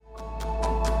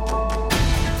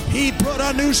He put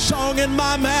a new song in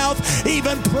my mouth,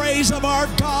 even praise of our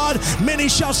God. Many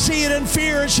shall see it and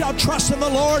fear and shall trust in the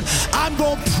Lord. I'm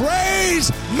going to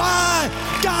praise my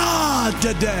God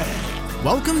today.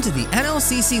 Welcome to the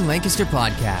NLCC Lancaster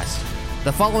podcast.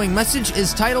 The following message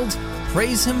is titled,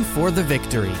 Praise Him for the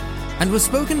Victory, and was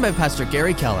spoken by Pastor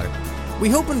Gary Keller. We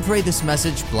hope and pray this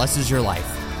message blesses your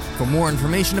life. For more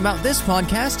information about this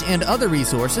podcast and other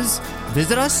resources,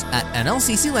 visit us at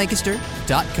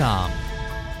nlcclancaster.com.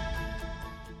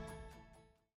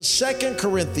 2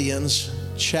 Corinthians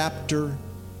chapter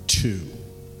 2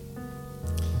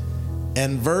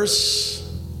 and verse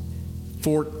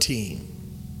 14.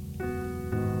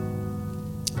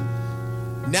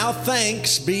 Now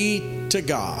thanks be to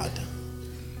God,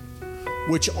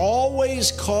 which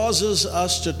always causes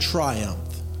us to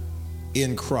triumph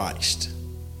in Christ,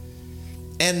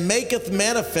 and maketh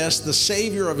manifest the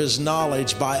Savior of his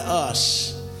knowledge by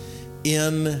us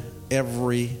in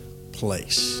every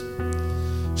place.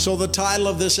 So the title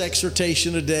of this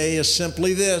exhortation today is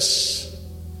simply this: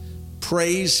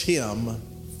 Praise Him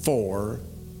for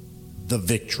the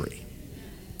victory.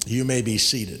 You may be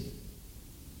seated.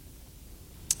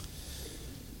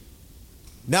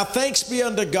 Now thanks be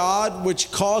unto God,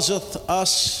 which causeth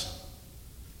us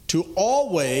to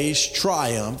always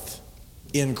triumph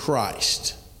in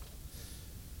Christ.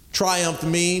 Triumph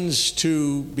means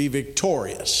to be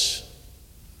victorious,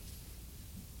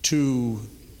 to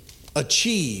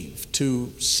achieve, to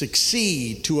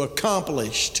succeed, to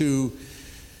accomplish, to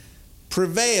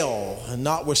prevail, and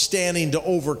notwithstanding to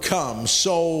overcome.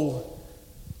 So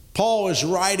Paul is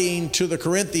writing to the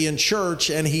Corinthian church,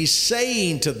 and he's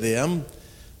saying to them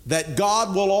that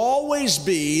God will always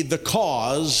be the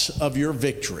cause of your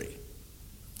victory,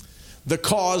 the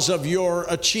cause of your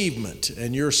achievement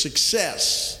and your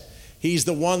success. He's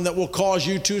the one that will cause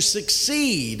you to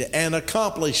succeed and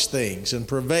accomplish things and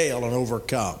prevail and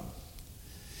overcome.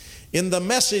 In the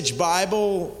Message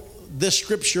Bible, this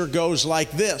scripture goes like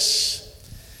this: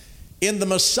 in the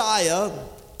Messiah,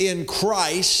 in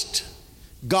Christ,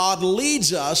 God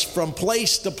leads us from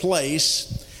place to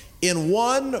place in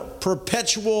one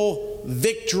perpetual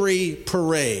victory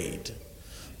parade.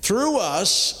 Through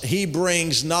us, He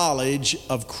brings knowledge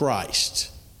of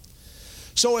Christ.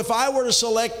 So if I were to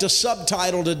select a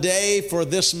subtitle today for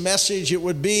this message, it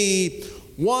would be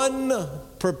One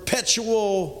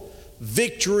Perpetual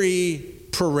Victory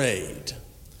Parade.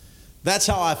 That's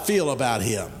how I feel about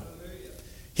Him.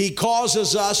 He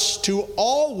causes us to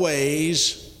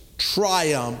always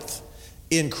triumph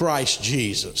in Christ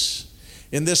Jesus.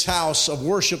 In this house of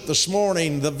worship this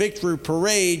morning, the victory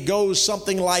parade goes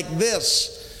something like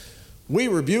this: we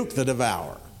rebuke the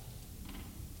devourer.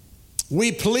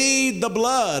 We plead the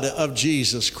blood of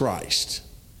Jesus Christ,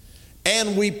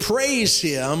 and we praise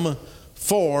Him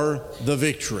for the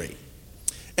victory.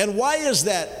 And why is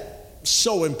that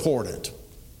so important?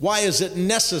 Why is it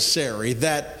necessary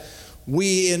that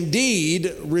we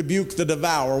indeed rebuke the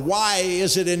devourer? Why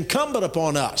is it incumbent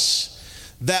upon us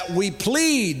that we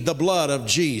plead the blood of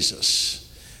Jesus?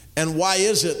 And why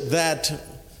is it that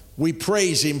we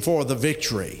praise Him for the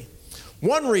victory?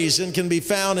 One reason can be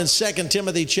found in 2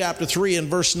 Timothy chapter 3 and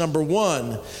verse number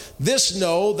 1. This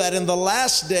know that in the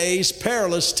last days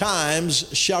perilous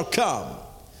times shall come.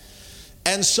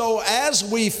 And so as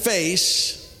we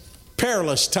face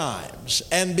perilous times,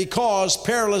 and because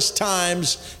perilous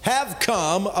times have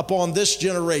come upon this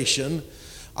generation,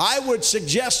 I would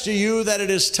suggest to you that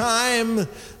it is time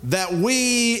that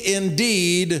we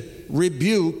indeed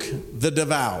rebuke the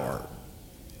devourer.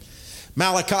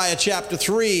 Malachi chapter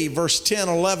 3, verse 10,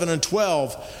 11, and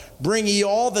 12. Bring ye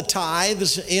all the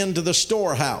tithes into the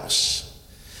storehouse,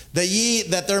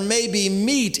 that there may be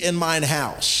meat in mine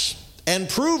house. And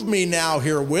prove me now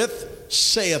herewith,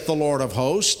 saith the Lord of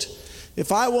hosts,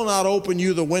 if I will not open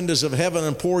you the windows of heaven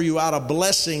and pour you out a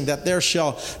blessing, that there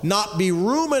shall not be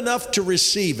room enough to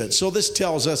receive it. So this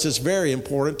tells us it's very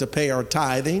important to pay our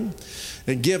tithing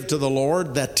and give to the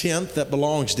Lord that tenth that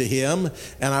belongs to Him.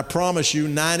 And I promise you,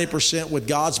 90% with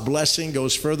God's blessing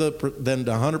goes further than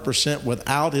 100%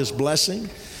 without His blessing.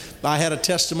 I had a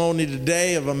testimony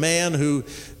today of a man who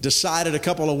decided a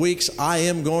couple of weeks, I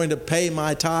am going to pay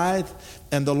my tithe.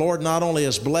 And the Lord not only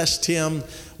has blessed him,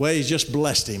 well, He's just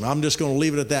blessed him. I'm just going to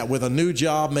leave it at that. With a new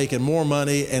job, making more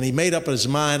money, and he made up his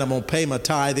mind, I'm going to pay my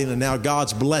tithing, and now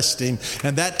God's blessed him.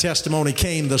 And that testimony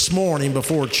came this morning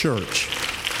before church.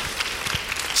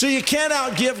 So you can't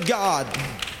outgive God.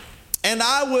 And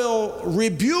I will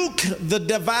rebuke the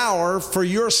devourer for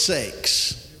your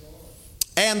sakes.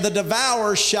 And the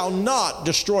devourer shall not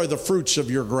destroy the fruits of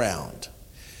your ground.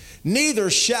 Neither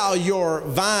shall your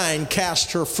vine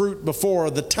cast her fruit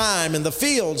before the time in the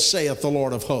field, saith the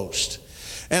Lord of hosts.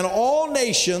 And all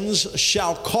nations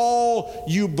shall call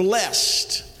you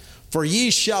blessed, for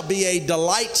ye shall be a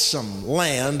delightsome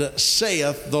land,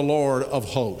 saith the Lord of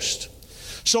hosts.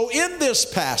 So in this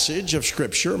passage of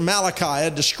Scripture,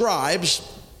 Malachi describes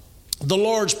the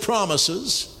Lord's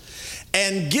promises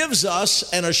and gives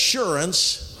us an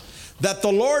assurance that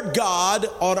the Lord God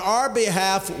on our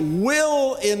behalf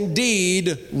will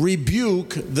indeed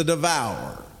rebuke the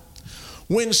devourer.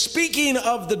 When speaking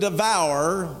of the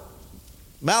devourer,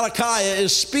 Malachi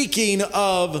is speaking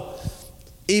of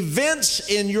events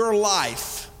in your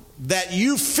life that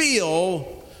you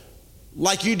feel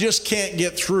like you just can't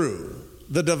get through.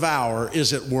 The devourer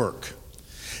is at work.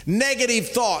 Negative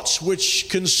thoughts which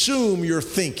consume your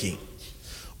thinking.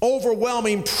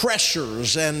 Overwhelming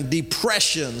pressures and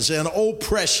depressions and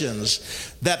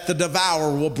oppressions that the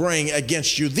devourer will bring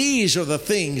against you. These are the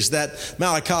things that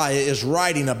Malachi is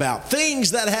writing about.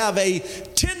 Things that have a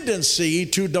tendency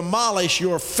to demolish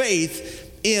your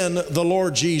faith in the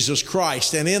Lord Jesus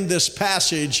Christ. And in this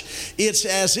passage, it's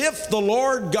as if the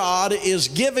Lord God is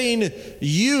giving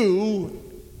you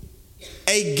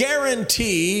a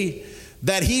guarantee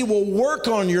that He will work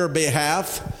on your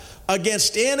behalf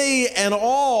against any and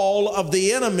all of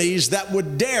the enemies that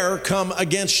would dare come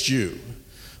against you.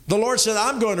 The Lord said,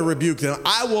 I'm going to rebuke them.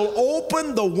 I will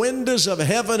open the windows of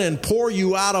heaven and pour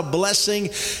you out a blessing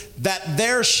that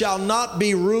there shall not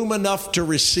be room enough to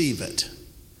receive it.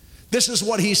 This is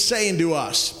what He's saying to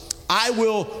us. I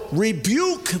will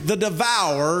rebuke the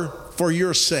devourer for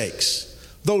your sakes.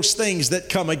 Those things that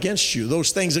come against you,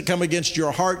 those things that come against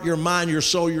your heart, your mind, your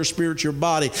soul, your spirit, your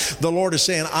body. The Lord is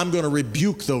saying, I'm going to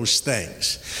rebuke those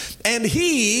things. And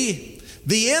He,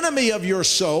 the enemy of your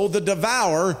soul, the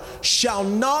devourer, shall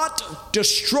not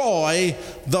destroy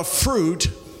the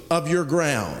fruit of your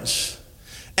grounds.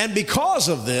 And because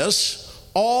of this,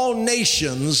 all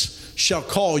nations shall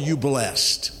call you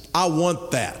blessed. I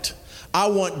want that. I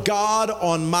want God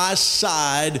on my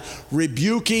side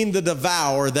rebuking the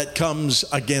devourer that comes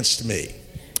against me.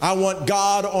 I want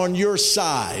God on your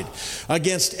side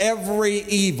against every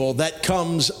evil that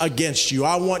comes against you.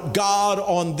 I want God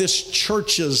on this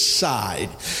church's side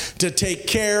to take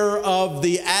care of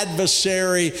the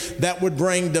adversary that would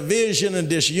bring division and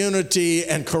disunity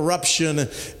and corruption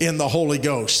in the Holy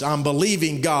Ghost. I'm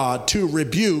believing God to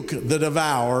rebuke the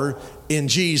devourer in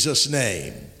Jesus'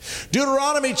 name.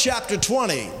 Deuteronomy chapter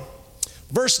 20,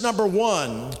 verse number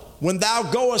 1, when thou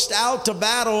goest out to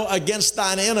battle against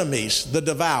thine enemies, the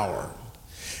devourer,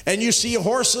 and you see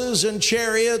horses and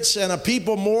chariots and a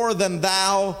people more than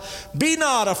thou, be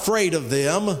not afraid of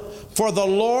them, for the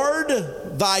Lord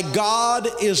thy God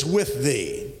is with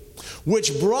thee,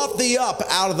 which brought thee up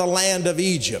out of the land of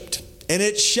Egypt. And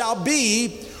it shall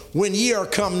be, when ye are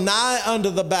come nigh unto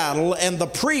the battle, and the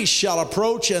priest shall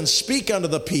approach and speak unto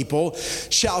the people,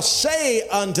 shall say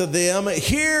unto them,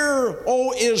 Hear,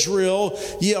 O Israel,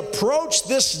 ye approach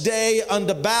this day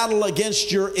unto battle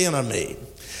against your enemy.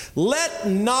 Let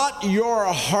not your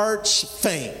hearts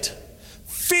faint.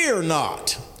 Fear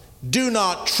not, do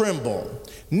not tremble,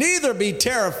 neither be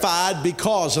terrified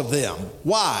because of them.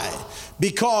 Why?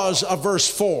 Because of verse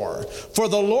 4. For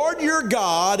the Lord your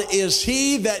God is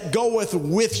He that goeth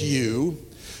with you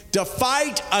to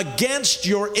fight against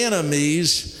your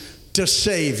enemies to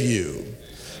save you.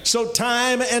 So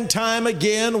time and time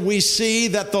again we see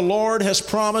that the Lord has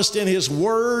promised in His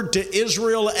word to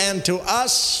Israel and to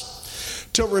us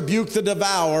to rebuke the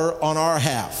devourer on our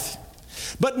behalf.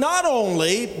 But not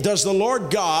only does the Lord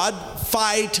God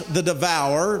fight the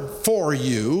devourer for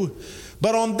you,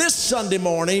 but on this Sunday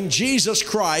morning, Jesus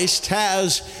Christ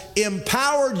has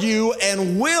empowered you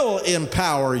and will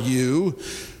empower you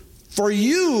for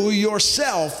you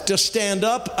yourself to stand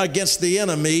up against the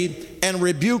enemy and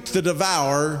rebuke the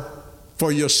devourer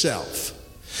for yourself.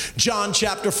 John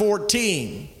chapter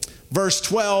 14, verse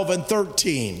 12 and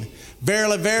 13.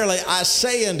 Verily, verily, I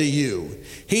say unto you,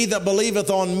 he that believeth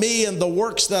on me, and the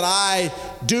works that I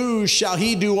do shall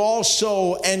he do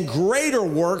also, and greater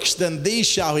works than these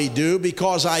shall he do,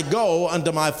 because I go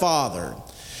unto my Father.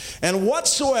 And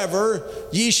whatsoever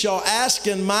ye shall ask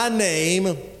in my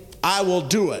name, I will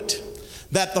do it,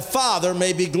 that the Father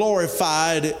may be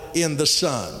glorified in the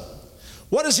Son.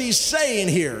 What is he saying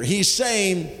here? He's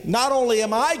saying, not only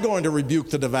am I going to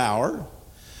rebuke the devourer,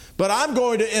 but I'm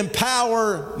going to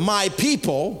empower my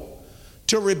people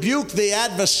to rebuke the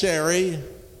adversary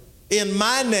in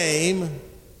my name,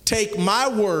 take my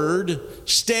word,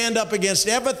 stand up against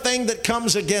everything that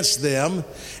comes against them,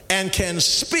 and can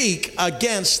speak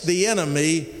against the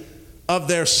enemy of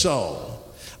their soul.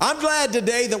 I'm glad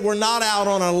today that we're not out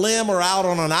on a limb or out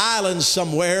on an island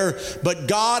somewhere, but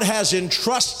God has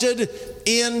entrusted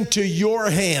into your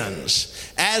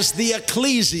hands as the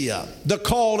ecclesia, the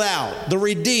called out, the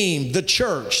redeemed, the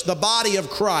church, the body of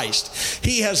Christ.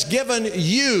 He has given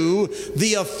you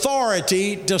the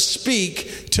authority to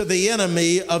speak to the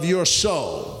enemy of your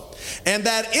soul. And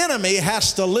that enemy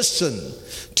has to listen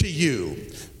to you.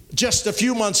 Just a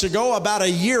few months ago, about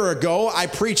a year ago, I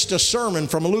preached a sermon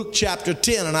from Luke chapter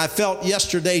 10, and I felt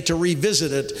yesterday to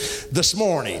revisit it this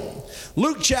morning.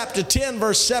 Luke chapter 10,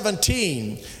 verse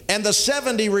 17, and the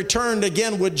 70 returned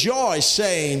again with joy,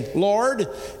 saying, Lord,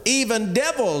 even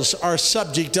devils are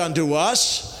subject unto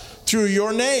us through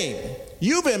your name.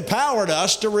 You've empowered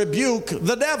us to rebuke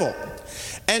the devil.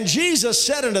 And Jesus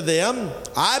said unto them,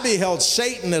 I beheld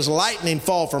Satan as lightning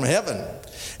fall from heaven.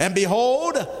 And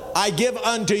behold, I give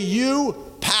unto you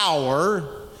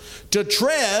power to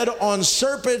tread on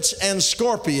serpents and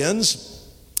scorpions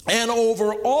and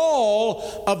over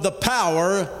all of the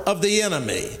power of the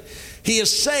enemy. He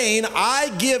is saying, I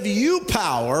give you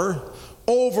power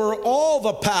over all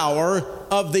the power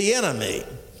of the enemy.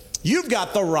 You've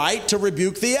got the right to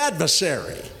rebuke the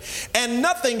adversary. And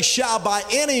nothing shall by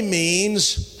any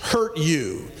means hurt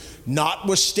you.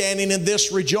 Notwithstanding in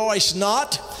this, rejoice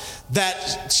not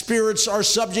that spirits are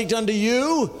subject unto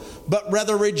you, but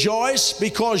rather rejoice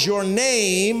because your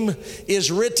name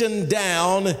is written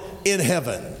down in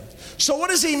heaven. So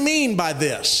what does he mean by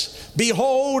this?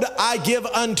 Behold, I give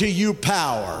unto you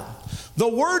power. The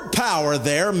word power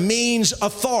there means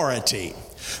authority.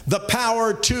 The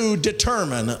power to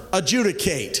determine,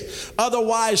 adjudicate,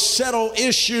 otherwise settle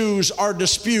issues or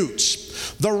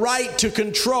disputes. The right to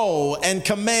control and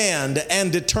command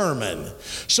and determine.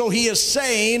 So he is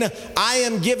saying, I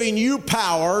am giving you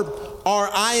power, or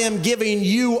I am giving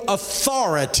you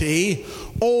authority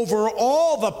over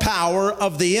all the power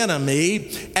of the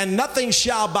enemy, and nothing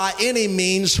shall by any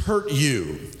means hurt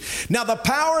you. Now, the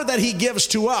power that he gives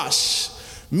to us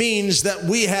means that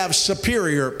we have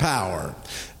superior power.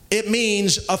 It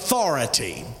means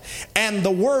authority. And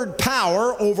the word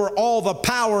power over all the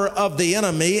power of the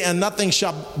enemy, and nothing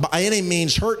shall by any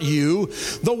means hurt you.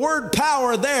 The word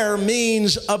power there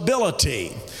means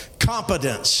ability,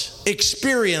 competence,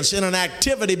 experience in an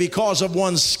activity because of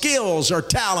one's skills or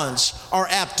talents or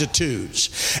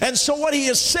aptitudes. And so what he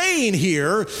is saying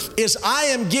here is, I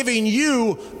am giving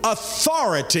you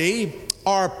authority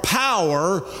or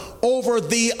power over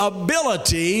the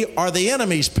ability or the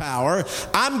enemy's power.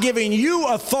 I'm giving you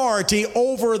authority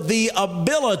over the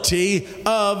ability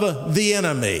of the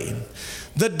enemy.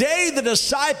 The day the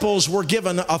disciples were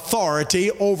given authority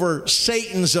over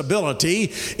Satan's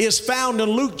ability is found in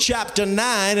Luke chapter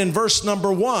 9 and verse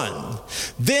number 1.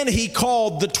 Then he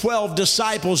called the 12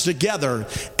 disciples together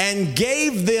and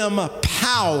gave them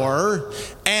power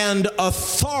and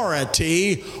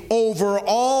authority over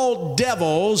all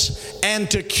devils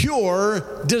and to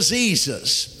cure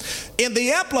diseases. In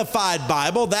the Amplified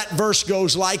Bible, that verse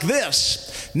goes like this.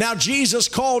 Now Jesus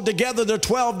called together the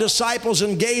 12 disciples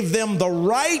and gave them the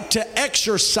right to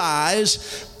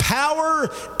exercise power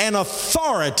and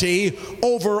authority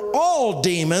over all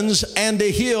demons and to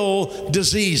heal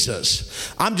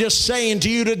diseases. I'm just saying to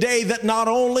you today that not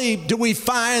only do we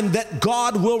find that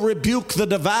God will rebuke the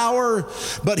devourer,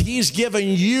 but he's given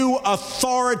you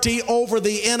authority over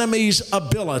the enemy's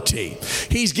ability.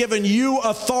 He's given you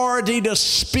authority to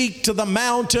speak to the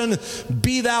mountain,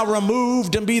 be thou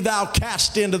removed and be thou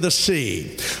cast into the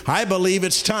sea. I believe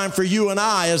it's time for you and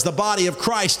I as the body of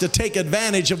Christ to take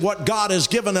advantage of what God has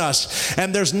given us.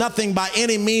 And there's nothing by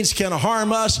any means can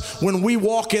harm us when we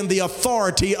walk in the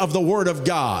authority of the Word of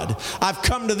God. I've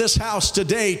come to this house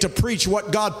today to preach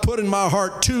what God put in my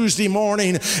heart Tuesday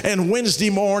morning and Wednesday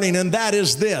morning, and that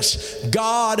is this: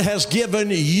 God has given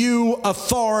you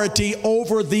authority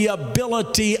over the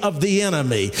ability of the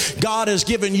enemy. God has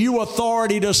given you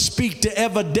authority to speak to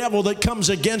every devil that comes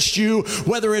against you,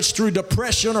 whether it's through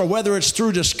depression or whether it's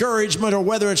through discouragement or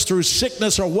whether it's through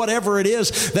sickness or whatever it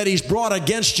is that he's brought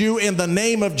against you. In the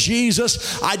name of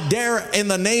Jesus, I dare, in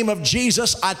the name of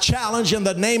Jesus, I challenge, in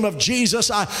the name of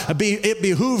Jesus, it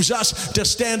behooves us to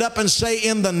stand up and say,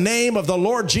 in the name of the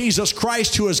Lord Jesus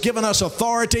Christ, who has given us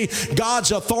authority,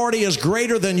 God's authority is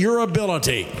greater than your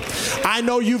ability. I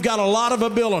know you've got a lot of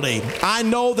ability. I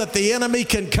know that the enemy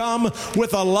can come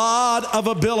with a lot of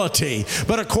ability.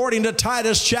 But according to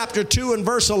Titus chapter 2 and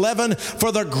verse 11,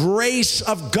 for the grace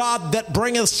of God that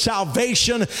bringeth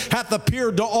salvation hath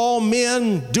appeared to all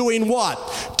men, doing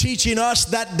what? Teaching us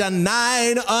that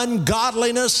denying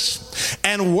ungodliness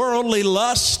and worldly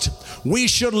lust, we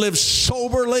should live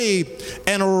soberly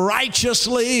and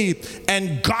righteously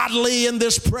and godly in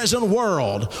this present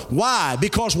world. Why?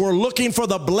 Because we're looking for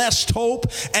the blessed hope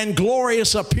and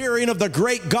glorious appearing of the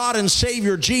great God and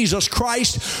Savior Jesus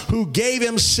Christ, who gave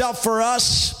himself for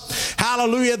us,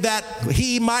 hallelujah, that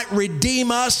he might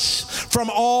redeem us from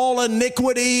all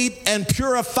iniquity and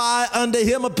purify unto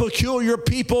him a peculiar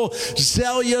people,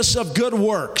 zealous of good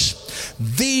works.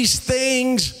 These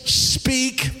things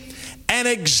speak and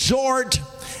exhort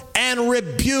and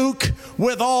rebuke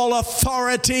with all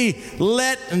authority.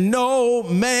 Let no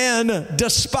man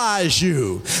despise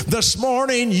you. This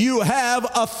morning you have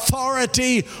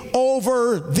authority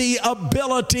over the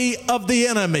ability of the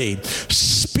enemy.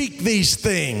 Speak these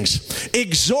things,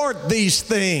 exhort these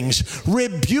things,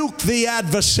 rebuke the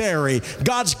adversary.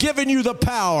 God's given you the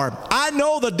power. I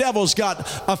know the devil's got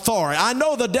authority. I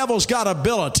know the devil's got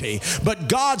ability, but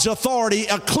God's authority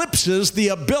eclipses the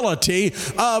ability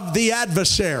of the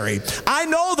adversary. I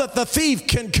know that the thief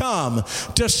can come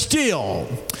to steal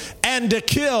and to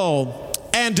kill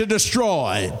and to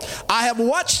destroy. I have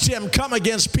watched him come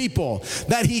against people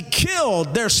that he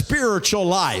killed their spiritual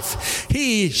life.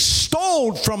 He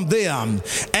stole from them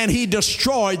and he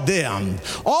destroyed them.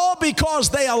 All because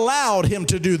they allowed him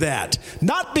to do that.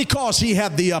 Not because he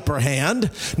had the upper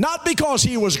hand. Not because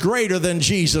he was greater than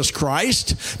Jesus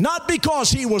Christ. Not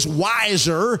because he was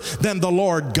wiser than the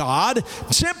Lord God.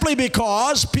 Simply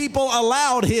because people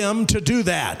allowed him to do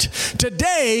that.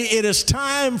 Today it is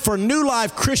time for New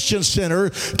Life Christian Center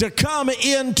to come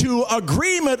into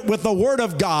agreement with the Word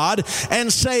of God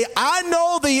and say, I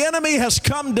know the enemy has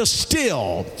come to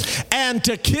steal and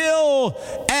to kill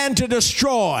and to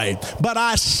destroy, but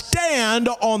I stand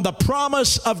on the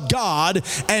promise of God,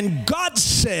 and God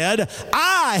said,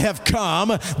 I have come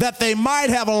that they might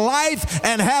have life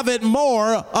and have it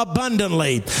more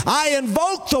abundantly. I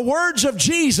invoke the words of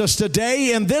Jesus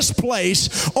today in this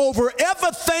place over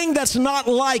everything that's not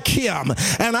like him,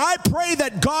 and I pray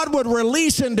that God would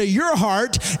release into your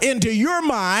heart, into your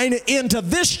mind, into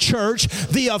this church,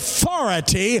 the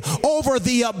authority over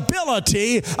the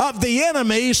ability of the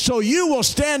enemy, so you will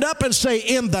stand up and say,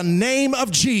 in the name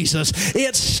of Jesus,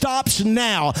 it stops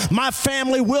now. My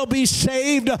family will be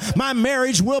saved. My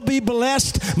marriage will be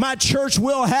blessed. My church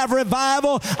will have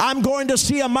revival. I'm going to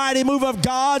see a mighty move of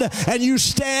God, and you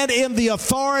stand in the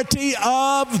authority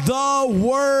of the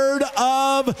Word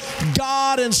of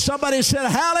God. And somebody said,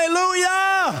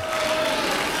 hallelujah!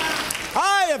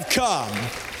 I have come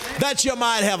that you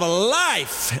might have a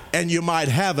life and you might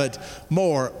have it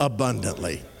more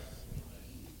abundantly.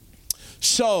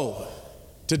 So,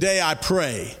 today I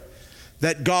pray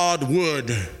that God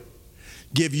would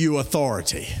give you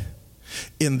authority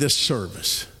in this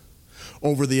service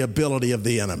over the ability of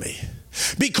the enemy.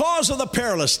 Because of the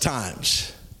perilous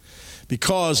times,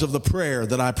 because of the prayer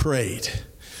that I prayed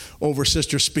over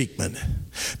Sister Speakman,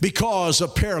 because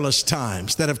of perilous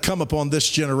times that have come upon this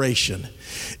generation,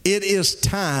 it is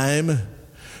time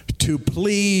to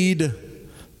plead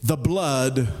the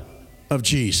blood of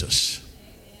Jesus.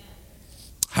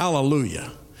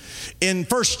 Hallelujah. In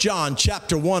 1 John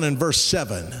chapter 1 and verse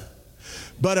 7,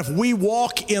 but if we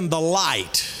walk in the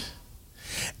light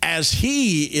as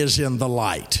he is in the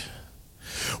light,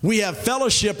 we have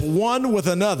fellowship one with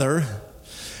another,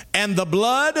 and the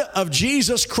blood of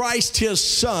Jesus Christ his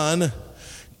Son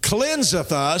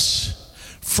cleanseth us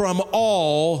from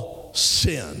all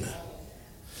sin.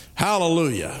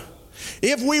 Hallelujah.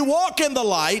 If we walk in the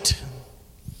light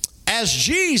as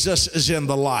Jesus is in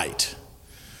the light,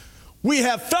 we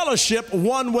have fellowship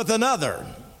one with another,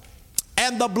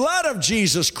 and the blood of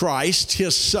Jesus Christ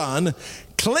his Son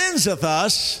cleanseth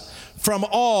us from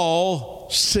all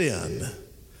sin.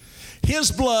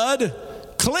 His blood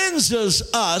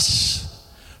cleanses us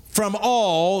from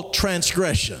all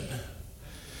transgression.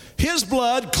 His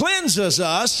blood cleanses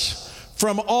us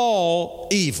from all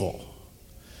evil.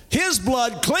 His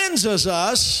blood cleanses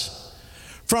us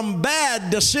from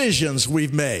bad decisions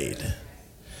we've made.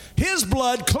 His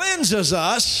blood cleanses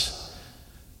us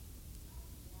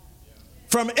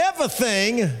from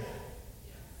everything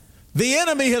the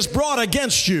enemy has brought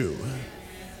against you.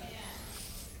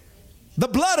 The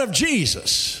blood of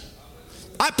Jesus.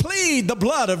 I plead the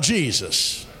blood of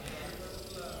Jesus.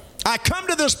 I come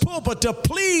to this pulpit to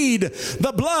plead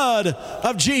the blood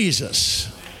of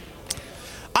Jesus.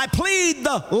 I plead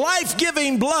the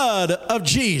life-giving blood of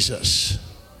Jesus.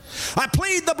 I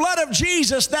plead the blood of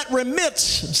Jesus that remits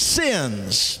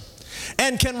sins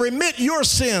and can remit your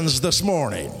sins this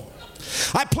morning.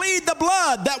 I plead the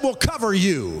blood that will cover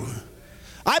you.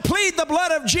 I plead the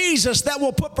blood of Jesus that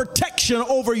will put protection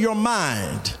over your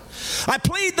mind. I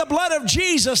plead the blood of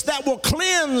Jesus that will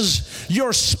cleanse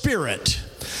your spirit.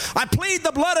 I plead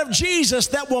the blood of Jesus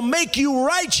that will make you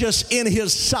righteous in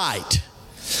His sight.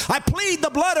 I plead the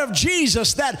blood of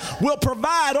Jesus that will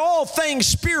provide all things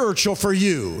spiritual for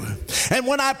you. And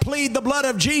when I plead the blood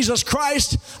of Jesus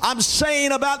Christ, I'm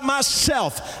saying about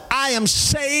myself, I am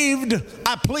saved,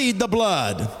 I plead the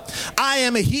blood. I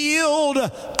am healed,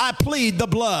 I plead the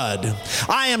blood.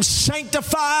 I am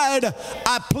sanctified,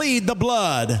 I plead the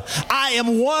blood. I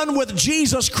am one with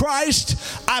Jesus Christ,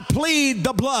 I plead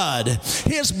the blood.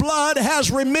 His blood has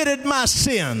remitted my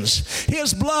sins.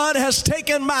 His blood has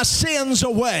taken my sins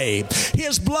away.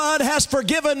 His blood has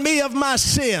forgiven me of my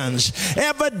sins.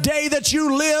 Every day that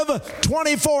you live,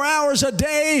 24 hours a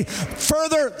day,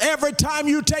 further, every time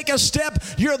you take a step,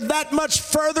 you're that much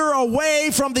further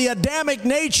away from the Adamic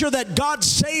nature that God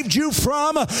saved you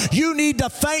from. You need to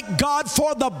thank God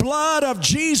for the blood of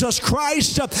Jesus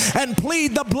Christ and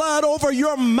plead the blood over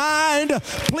your mind,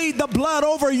 plead the blood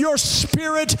over your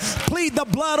spirit, plead the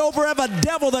blood over every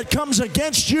devil that comes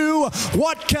against you.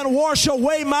 What can wash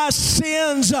away my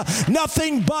sins?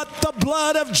 Nothing but the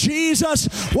blood of Jesus.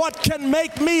 What can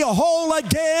make me whole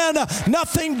again?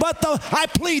 Nothing but I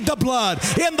plead the blood.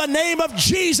 In the name of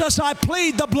Jesus, I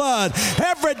plead the blood.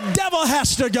 Every devil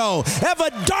has to go.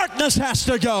 Every darkness has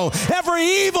to go. Every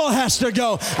evil has to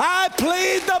go. I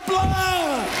plead the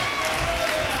blood.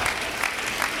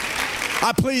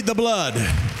 I plead the blood.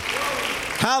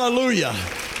 Hallelujah.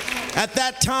 At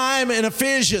that time in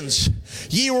Ephesians,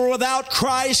 ye were without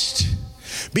Christ,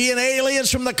 being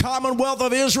aliens from the commonwealth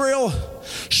of Israel,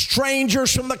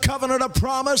 strangers from the covenant of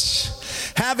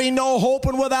promise, having no hope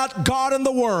and without God in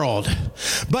the world.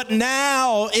 But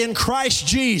now in Christ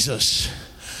Jesus,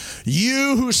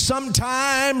 you who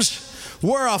sometimes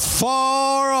were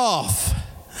afar off,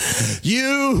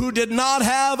 you who did not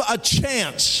have a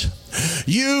chance,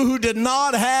 you who did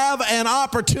not have an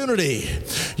opportunity,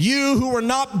 you who were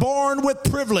not born with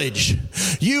privilege,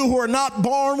 you who were not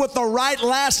born with the right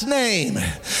last name,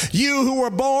 you who were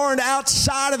born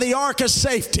outside of the ark of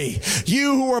safety,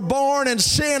 you who were born in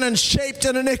sin and shaped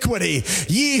in iniquity,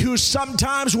 ye who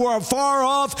sometimes were afar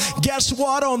off, guess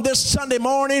what? On this Sunday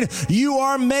morning, you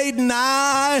are made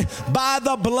nigh by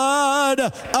the blood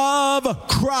of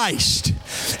Christ.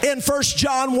 In 1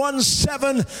 John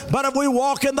 1:7, but if we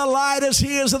walk in the light as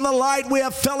He is in the light, we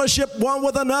have fellowship one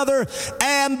with another,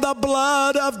 and the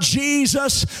blood of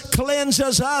Jesus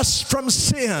cleanses us from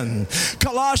sin.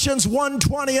 Colossians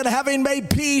 1:20, and having made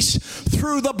peace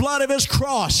through the blood of His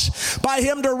cross, by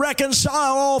Him to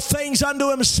reconcile all things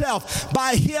unto Himself.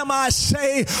 By Him I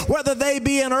say, whether they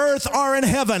be in earth or in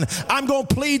heaven, I'm going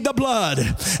to plead the blood.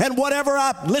 And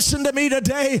listen to me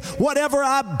today, whatever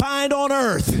I bind on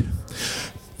earth,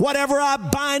 whatever I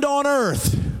bind on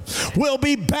earth will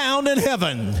be bound in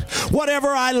heaven. Whatever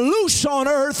I loose on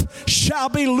earth shall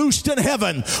be loosed in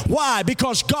heaven. Why?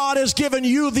 Because God has given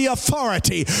you the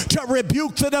authority to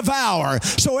rebuke the devourer.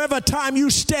 So every time you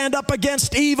stand up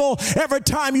against evil, every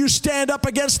time you stand up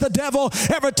against the devil,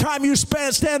 every time you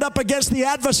stand up against the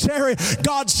adversary,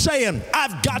 God's saying,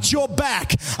 I've got your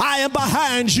back. I am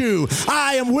behind you.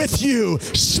 I am with you.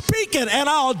 Speak it and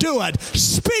I'll do it.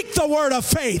 Speak the word of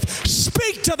faith.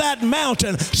 Speak to that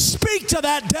mountain. Speak to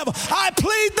that devil. I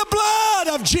plead the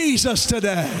blood of Jesus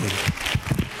today.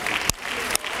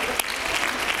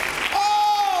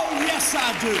 Oh, yes,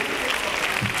 I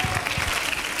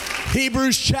do.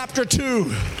 Hebrews chapter 2.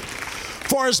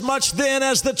 For as much then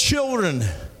as the children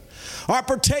are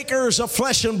partakers of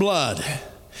flesh and blood,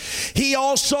 He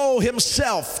also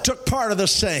Himself took part of the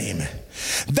same,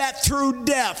 that through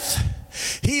death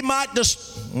He might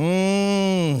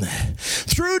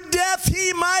through death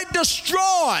He might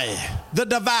destroy the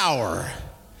devourer,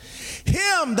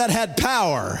 him that had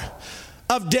power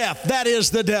of death, that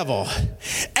is the devil,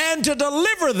 and to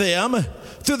deliver them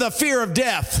through the fear of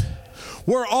death,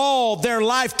 were all their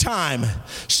lifetime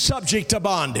subject to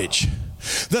bondage.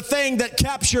 The thing that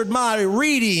captured my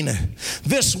reading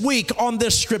this week on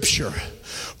this scripture,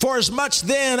 for as much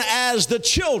then as the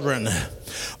children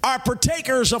are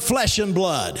partakers of flesh and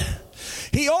blood,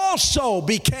 He also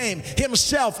became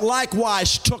Himself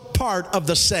likewise took part of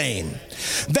the same,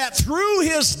 that through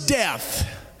His death,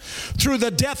 through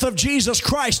the death of Jesus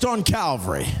Christ on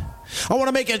Calvary, I want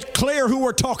to make it clear who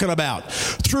we're talking about.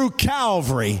 Through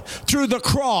Calvary, through the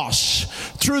cross,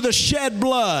 through the shed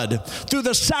blood, through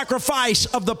the sacrifice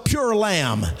of the pure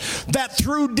lamb, that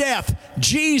through death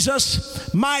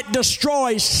Jesus might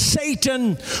destroy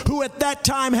Satan, who at that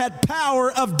time had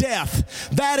power of death,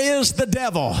 that is the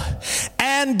devil,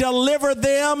 and deliver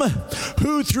them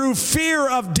who through fear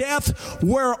of death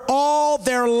were all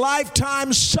their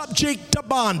lifetime subject to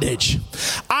bondage.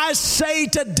 I say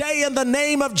today in the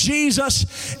name of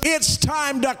Jesus, it's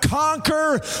time to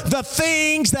conquer the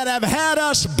things that have had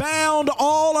us bound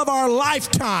all of our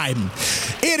lifetime.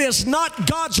 It is not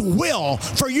God's will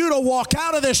for you to walk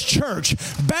out of this church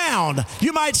bound.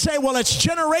 You might say, well, it's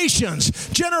generations.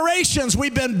 Generations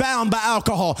we've been bound by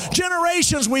alcohol.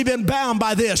 Generations we've been bound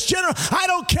by this. I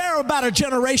don't care about a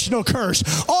generational curse.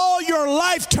 All your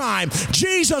lifetime,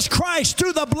 Jesus Christ,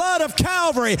 through the blood of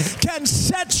Calvary, can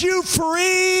set you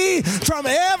free from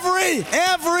every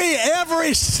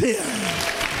sin.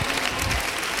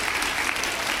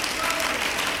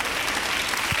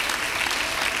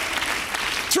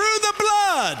 Through the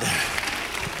blood.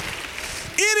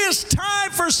 It is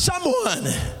time for someone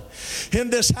in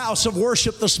this house of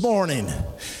worship this morning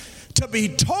to be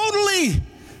totally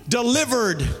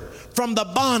delivered from the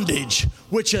bondage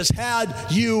which has had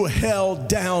you held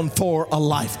down for a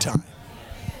lifetime.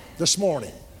 This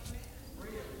morning,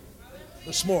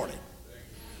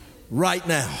 right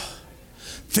now,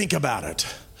 think about it.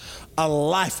 A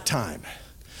lifetime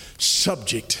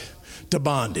subject to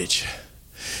bondage.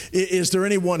 Is there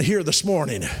anyone here this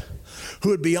morning who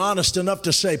would be honest enough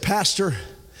to say, Pastor,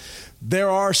 there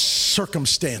are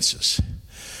circumstances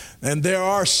and there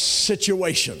are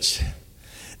situations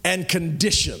and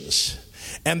conditions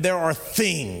and there are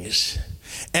things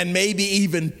and maybe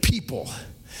even people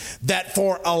that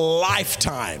for a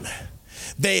lifetime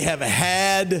they have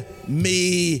had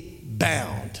me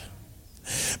bound.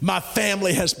 My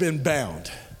family has been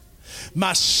bound.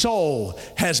 My soul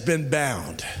has been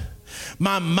bound.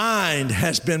 My mind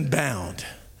has been bound.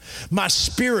 My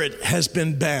spirit has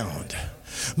been bound.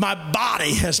 My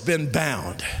body has been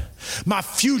bound. My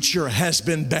future has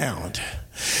been bound.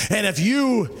 And if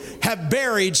you have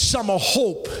buried some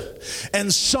hope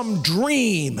and some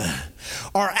dream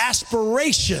or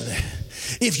aspiration,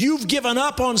 if you've given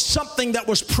up on something that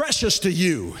was precious to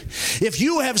you, if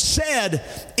you have said,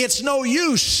 it's no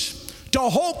use to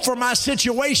hope for my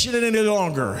situation any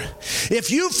longer,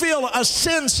 if you feel a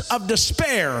sense of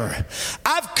despair,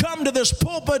 I've come to this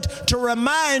pulpit to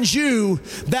remind you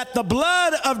that the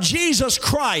blood of Jesus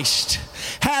Christ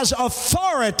has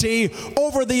authority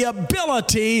over the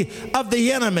ability of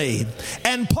the enemy.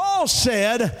 And Paul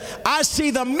said, I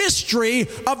see the mystery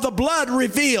of the blood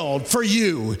revealed for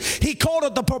you. He called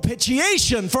it the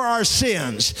propitiation for our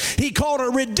sins. He called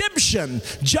it redemption,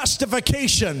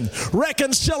 justification,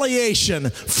 reconciliation,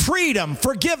 freedom,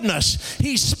 forgiveness.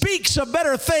 He speaks of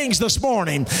better things this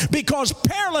morning because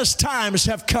perilous times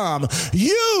have come.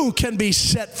 You can be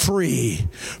set free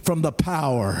from the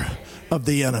power of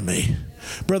the enemy.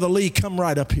 Brother Lee, come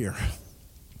right up here.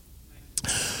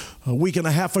 A week and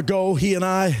a half ago, he and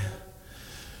I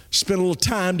spent a little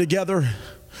time together.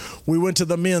 We went to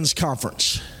the men's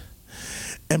conference.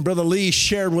 And Brother Lee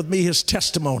shared with me his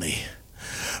testimony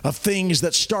of things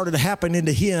that started happening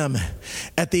to him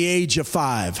at the age of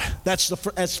 5. That's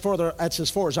as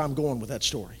far as I'm going with that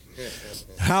story.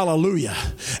 Hallelujah.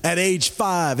 At age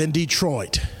 5 in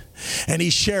Detroit. And he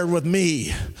shared with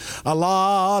me a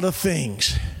lot of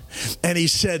things. And he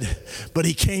said, but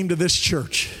he came to this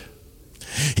church.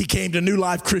 He came to New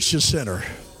Life Christian Center.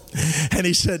 And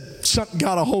he said something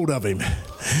got a hold of him.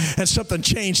 And something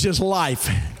changed his life.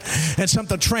 And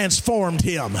something transformed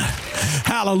him.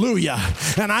 Hallelujah.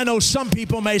 And I know some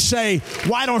people may say,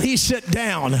 why don't he sit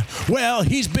down? Well,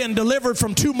 he's been delivered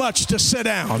from too much to sit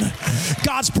down.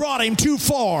 God's brought him too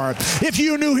far. If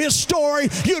you knew his story,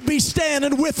 you'd be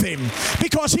standing with him.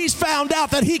 Because he's found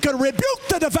out that he could rebuke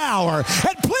the devourer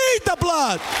and plead the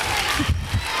blood.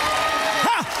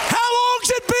 How long's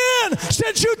it been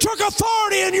since you took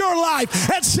authority in your life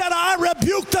and said, I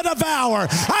rebuke the devourer,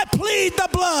 I plead the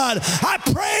blood, I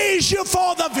praise you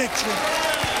for the victory?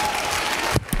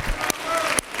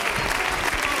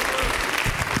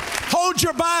 Hold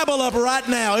your Bible up right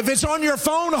now. If it's on your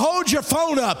phone, hold your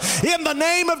phone up. In the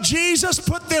name of Jesus,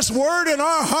 put this word in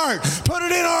our heart. Put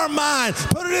it in our mind.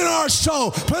 Put it in our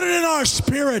soul. Put it in our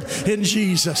spirit in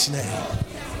Jesus' name.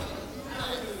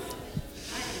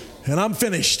 And I'm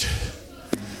finished.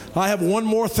 I have one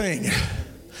more thing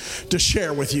to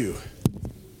share with you.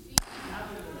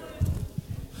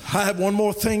 I have one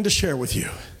more thing to share with you.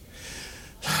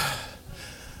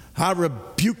 I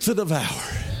rebuke the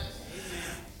devourer.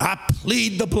 I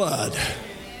plead the blood.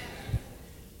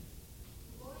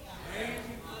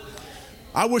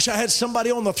 I wish I had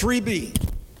somebody on the 3B.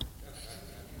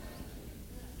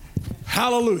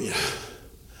 Hallelujah.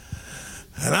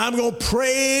 And I'm going to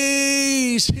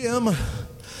praise him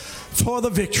for the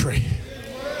victory.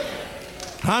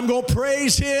 I'm going to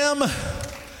praise him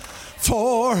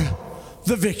for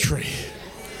the victory.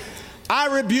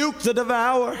 I rebuke the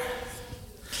devourer.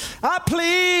 I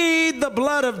plead the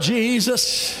blood of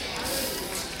Jesus.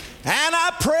 And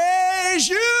I praise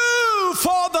you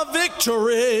for the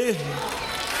victory.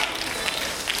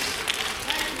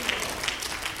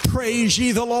 Praise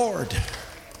ye the Lord.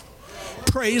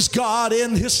 Praise God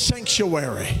in his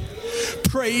sanctuary.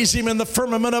 Praise him in the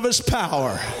firmament of his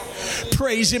power.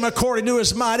 Praise him according to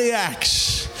his mighty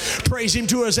acts. Praise him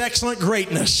to his excellent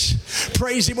greatness.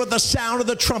 Praise him with the sound of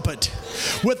the trumpet,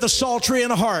 with the psaltery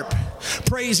and harp.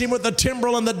 Praise him with the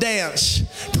timbrel and the dance.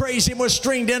 Praise him with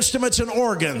stringed instruments and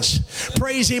organs.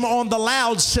 Praise him on the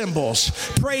loud cymbals.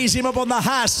 Praise him upon the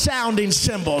high sounding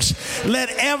cymbals. Let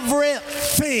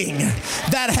everything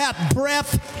that hath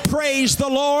breath praise the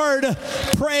Lord.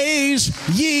 Praise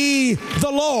ye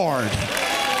the Lord.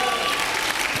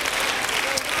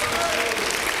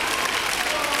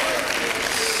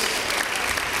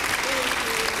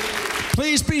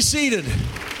 Please be seated.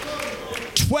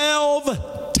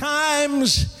 12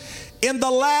 times in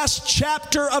the last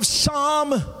chapter of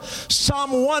Psalm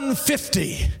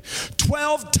 150,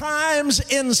 12 times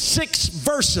in 6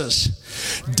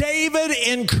 verses, David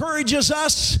encourages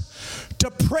us to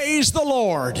praise the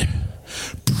Lord,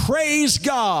 praise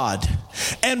God,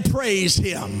 and praise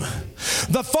him.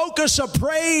 The focus of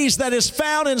praise that is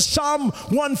found in Psalm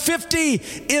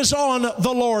 150 is on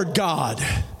the Lord God.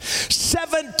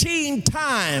 17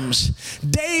 times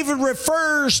David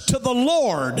refers to the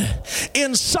Lord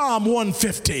in Psalm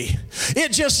 150.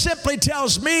 It just simply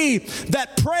tells me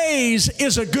that praise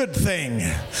is a good thing.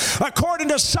 According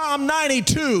to Psalm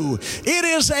 92, it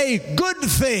is a good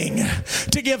thing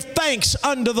to give thanks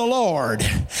unto the Lord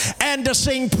and to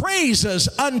sing praises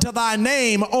unto thy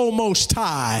name, O Most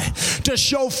High, to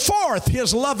show forth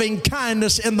his loving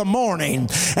kindness in the morning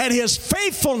and his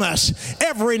faithfulness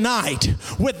every night.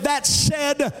 With that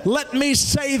said, let me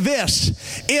say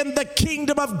this. In the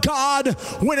kingdom of God,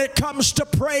 when it comes to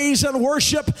praise and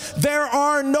worship, there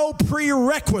are no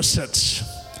prerequisites.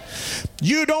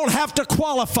 You don't have to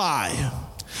qualify.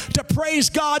 To praise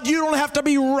God, you don't have to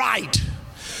be right.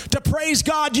 To praise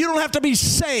God, you don't have to be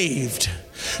saved.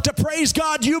 To praise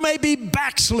God, you may be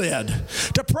backslid.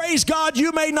 To praise God,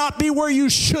 you may not be where you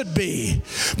should be.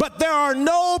 But there are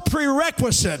no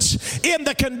prerequisites. In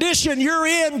the condition you're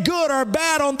in, good or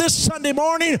bad, on this Sunday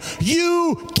morning,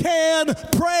 you can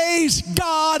praise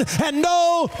God and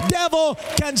no devil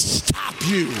can stop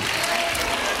you.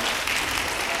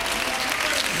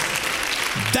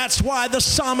 That's why the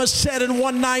psalmist said in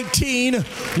 119,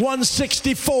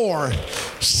 164,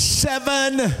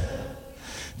 7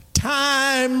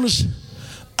 times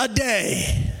a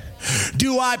day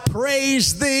do I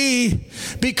praise thee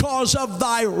because of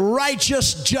thy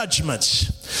righteous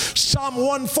judgments. Psalm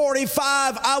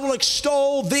 145, I will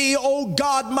extol thee, O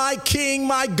God, my King,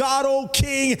 my God, O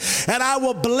King, and I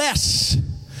will bless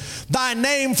thy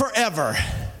name forever.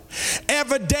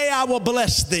 Every day I will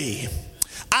bless thee.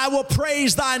 I will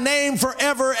praise thy name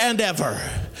forever and ever.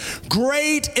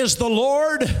 Great is the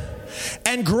Lord,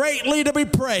 and greatly to be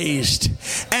praised,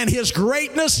 and his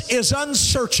greatness is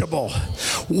unsearchable.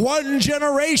 One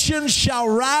generation shall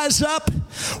rise up,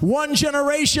 one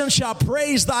generation shall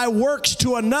praise thy works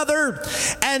to another,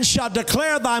 and shall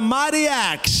declare thy mighty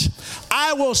acts.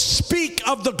 I will speak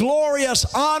of the glorious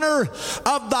honor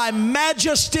of thy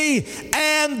majesty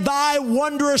and thy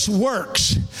wondrous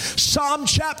works. Psalm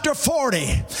chapter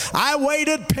 40, I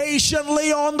waited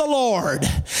patiently on the Lord,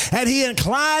 and he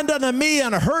inclined unto me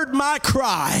and heard my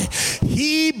cry.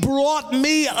 He brought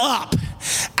me up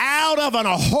out of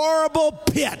a horrible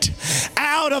pit,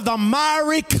 out of the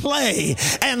miry clay,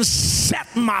 and set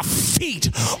my feet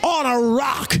on a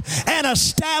rock and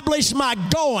established my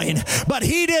going. But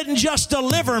he didn't just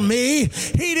deliver me.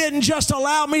 He didn't just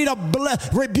allow me to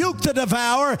rebuke the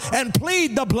devourer and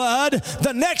plead the blood.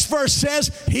 The next verse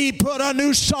says, he put a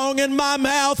new song in my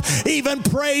mouth, even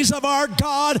praise of our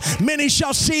God. Many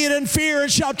shall see it and fear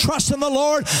and shall trust in the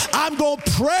Lord. I'm going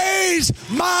to praise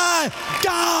my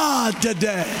God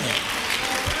today.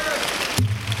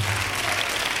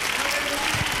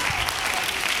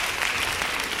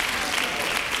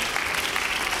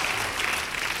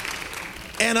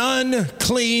 An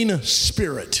unclean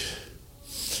spirit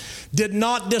did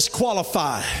not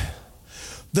disqualify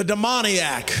the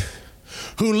demoniac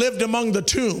who lived among the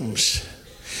tombs.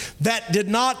 That did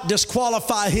not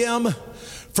disqualify him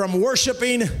from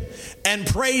worshiping and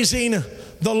praising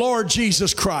the Lord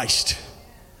Jesus Christ.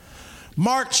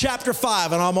 Mark chapter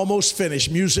 5, and I'm almost finished.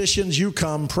 Musicians, you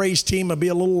come. Praise team will be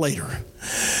a little later.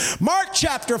 Mark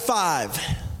chapter 5,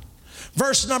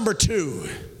 verse number 2.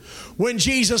 When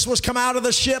Jesus was come out of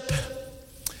the ship,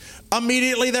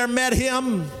 immediately there met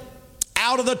him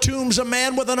out of the tombs a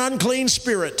man with an unclean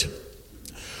spirit,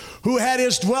 who had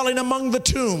his dwelling among the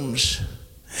tombs,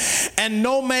 and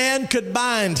no man could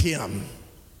bind him,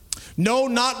 no,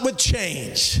 not with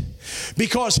chains,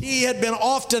 because he had been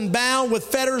often bound with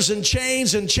fetters and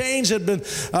chains had been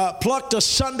plucked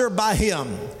asunder by him,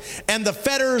 and the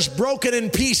fetters broken in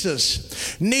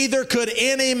pieces. Neither could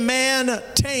any man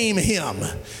tame him.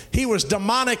 He was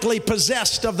demonically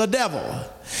possessed of the devil.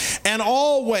 And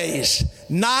always,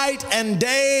 night and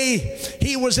day,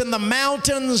 he was in the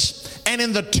mountains and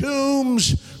in the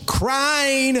tombs,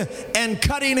 crying and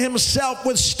cutting himself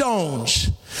with stones.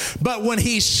 But when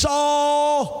he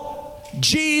saw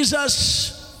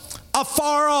Jesus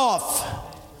afar off,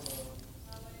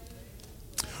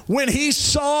 when he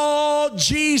saw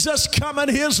Jesus coming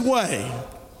his way,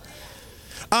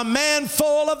 a man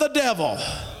full of the devil,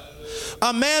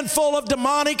 a man full of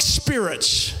demonic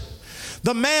spirits,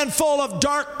 the man full of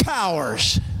dark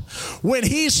powers, when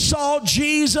he saw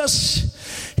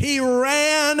Jesus, he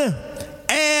ran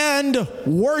and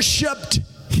worshiped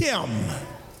him.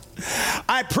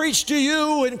 I preach to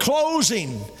you in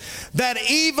closing that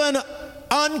even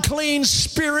unclean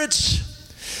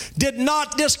spirits did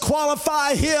not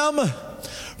disqualify him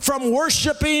from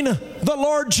worshiping the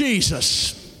Lord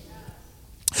Jesus.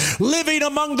 Living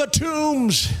among the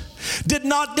tombs did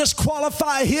not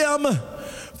disqualify him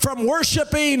from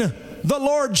worshiping the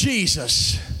Lord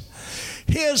Jesus.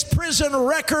 His prison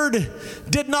record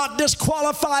did not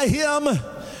disqualify him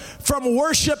from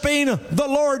worshiping the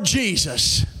Lord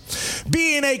Jesus.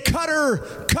 Being a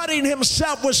cutter, cutting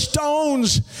himself with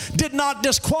stones, did not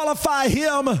disqualify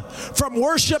him from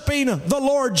worshiping the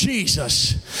Lord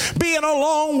Jesus. Being a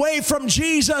long way from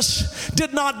Jesus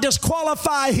did not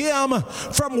disqualify him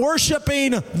from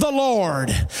worshiping the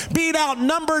Lord. Being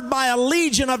outnumbered by a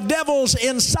legion of devils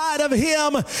inside of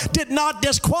him did not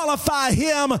disqualify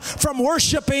him from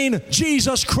worshiping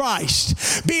Jesus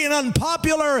Christ. Being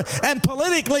unpopular and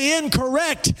politically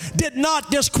incorrect did not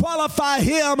disqualify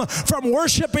him from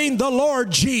worshiping the Lord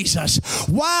Jesus.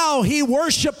 While he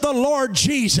worshiped the Lord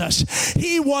Jesus,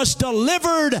 he was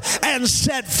delivered and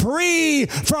set free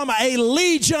from a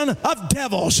legion of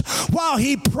devils. While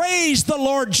he praised the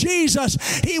Lord Jesus,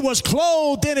 he was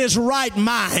clothed in his right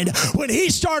mind. When he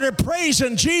started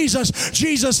praising Jesus,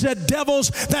 Jesus said, devils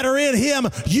that are in him,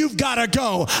 you've got to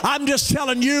go. I'm just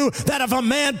telling you that if a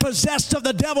man possessed of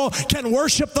the devil can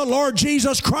worship the Lord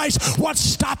Jesus Christ, what's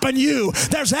stopping you?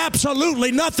 There's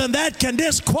absolutely nothing that can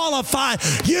disqualify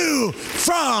you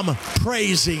from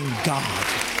praising God.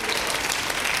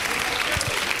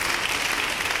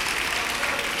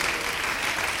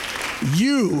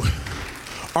 You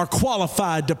are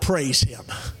qualified to praise him.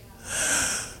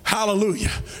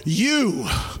 Hallelujah. You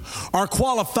are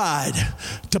qualified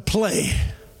to play.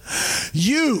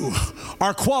 You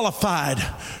are qualified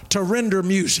to render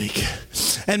music.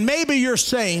 And maybe you're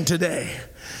saying today,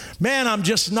 man, I'm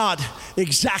just not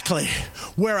exactly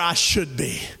where I should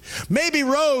be. Maybe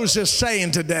Rose is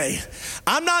saying today,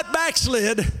 I'm not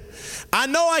backslid. I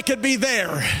know I could be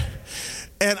there.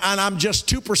 And I'm just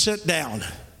 2% down,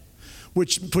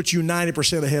 which puts you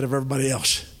 90% ahead of everybody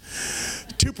else.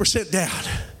 2% down.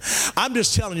 I'm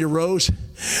just telling you, Rose,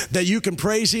 that you can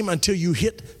praise him until you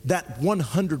hit that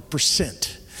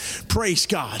 100%. Praise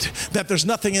God that there's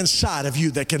nothing inside of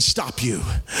you that can stop you.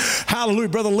 Hallelujah.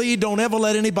 Brother Lee, don't ever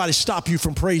let anybody stop you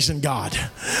from praising God.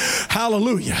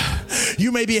 Hallelujah.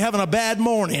 You may be having a bad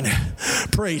morning.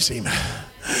 Praise him.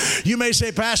 You may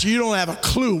say, Pastor, you don't have a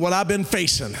clue what I've been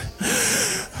facing.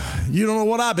 You don't know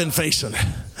what I've been facing.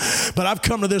 But I've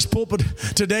come to this pulpit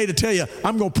today to tell you,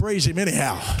 I'm going to praise him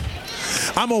anyhow.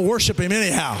 I'm going to worship him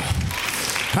anyhow.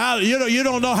 You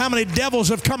don't know how many devils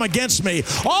have come against me.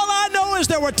 All I know is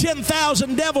there were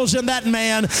 10,000 devils in that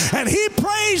man, and he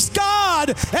praised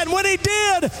God, and when he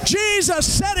did, Jesus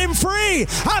set him free.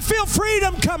 I feel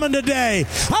freedom coming today.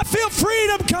 I feel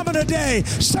freedom coming today.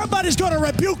 Somebody's going to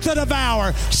rebuke the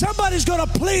devourer. Somebody's going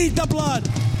to plead the blood,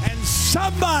 and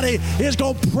somebody is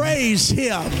going to praise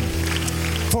him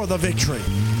for the victory.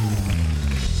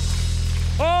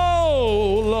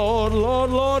 Oh, Lord,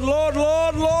 Lord, Lord, Lord,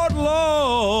 Lord, Lord,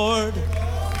 Lord.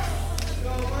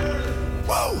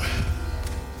 Whoa.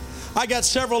 I got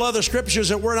several other scriptures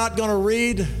that we're not going to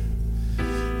read.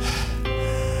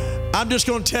 I'm just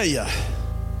going to tell you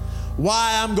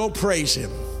why I'm going to praise him.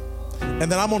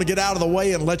 And then I'm going to get out of the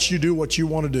way and let you do what you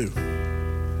want to do.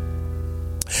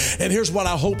 And here's what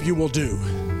I hope you will do.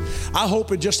 I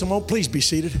hope in just a moment, please be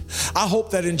seated. I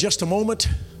hope that in just a moment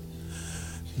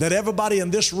that everybody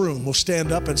in this room will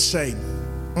stand up and say,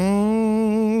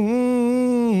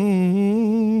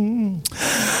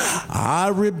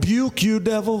 I rebuke you,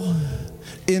 devil,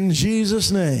 in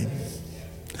Jesus' name.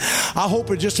 I hope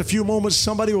in just a few moments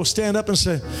somebody will stand up and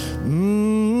say,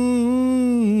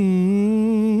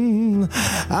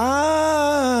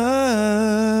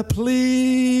 I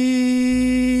plead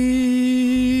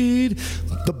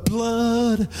the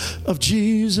blood of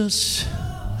Jesus.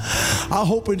 I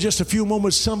hope in just a few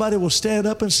moments somebody will stand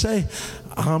up and say,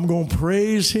 I'm going to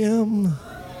praise him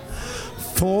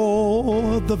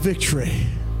for the victory.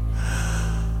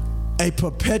 A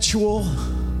perpetual,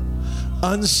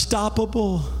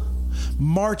 unstoppable,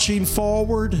 marching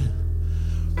forward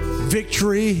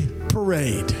victory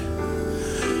parade.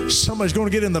 Somebody's going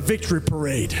to get in the victory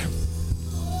parade.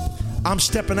 I'm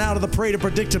stepping out of the parade of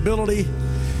predictability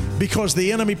because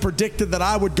the enemy predicted that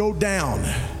I would go down.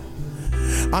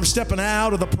 I'm stepping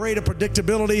out of the parade of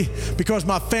predictability because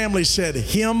my family said,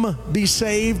 him be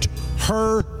saved,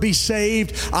 her be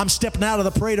saved. I'm stepping out of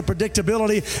the parade of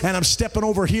predictability and I'm stepping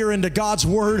over here into God's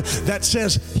word that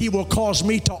says he will cause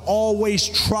me to always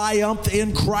triumph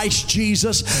in Christ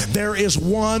Jesus. There is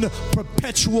one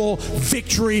perpetual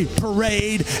victory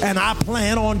parade and I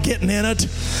plan on getting in it.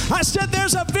 I said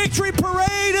there's a victory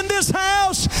parade in this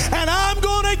house and I'm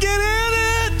going to get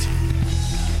in it.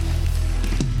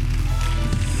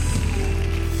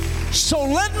 So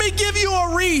let me give you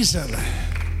a reason.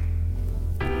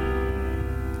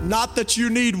 Not that you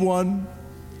need one,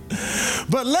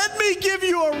 but let me give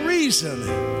you a reason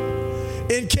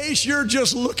in case you're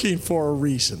just looking for a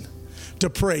reason to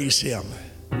praise him.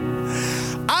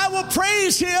 I will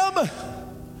praise him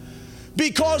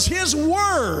because his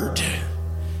word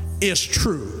is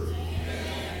true.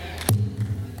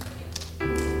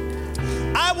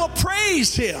 I will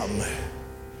praise him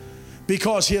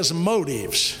because his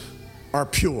motives are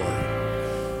pure.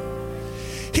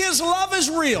 His love is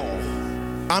real.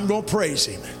 I'm going to praise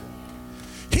him.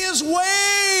 His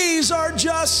ways are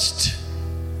just.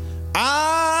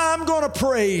 I'm going to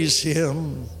praise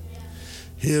him.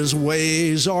 His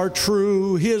ways are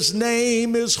true. His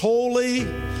name is holy.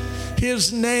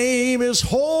 His name is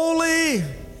holy.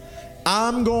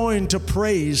 I'm going to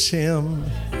praise him.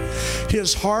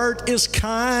 His heart is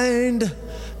kind.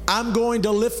 I'm going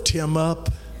to lift him up.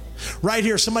 Right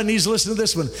here, somebody needs to listen to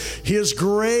this one. His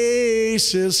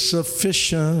grace is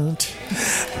sufficient.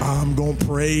 I'm going to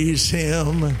praise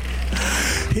him.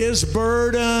 His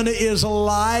burden is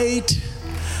light.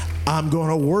 I'm going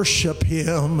to worship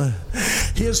him.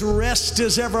 His rest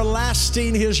is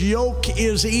everlasting. His yoke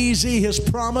is easy. His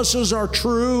promises are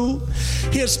true.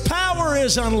 His power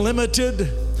is unlimited.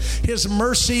 His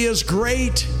mercy is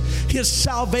great. His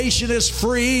salvation is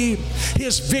free.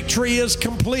 His victory is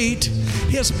complete.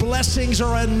 His blessings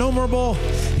are innumerable.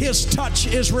 His touch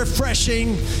is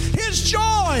refreshing. His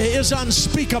joy is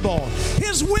unspeakable.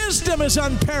 His wisdom is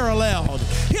unparalleled.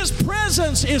 His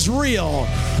presence is real.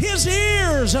 His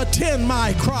ears attend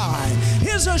my cry.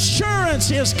 His assurance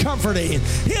is comforting.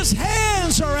 His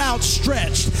hands are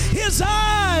outstretched. His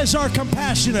eyes are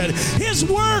compassionate. His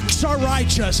works are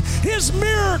righteous. His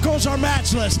miracles are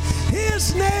matchless.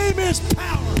 His name is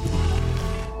powerful.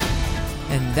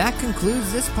 And that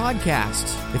concludes this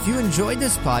podcast. If you enjoyed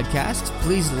this podcast,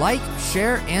 please like,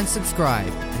 share, and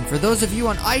subscribe. And for those of you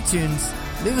on iTunes,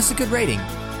 leave us a good rating.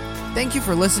 Thank you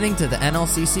for listening to the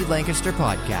NLCC Lancaster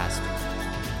podcast.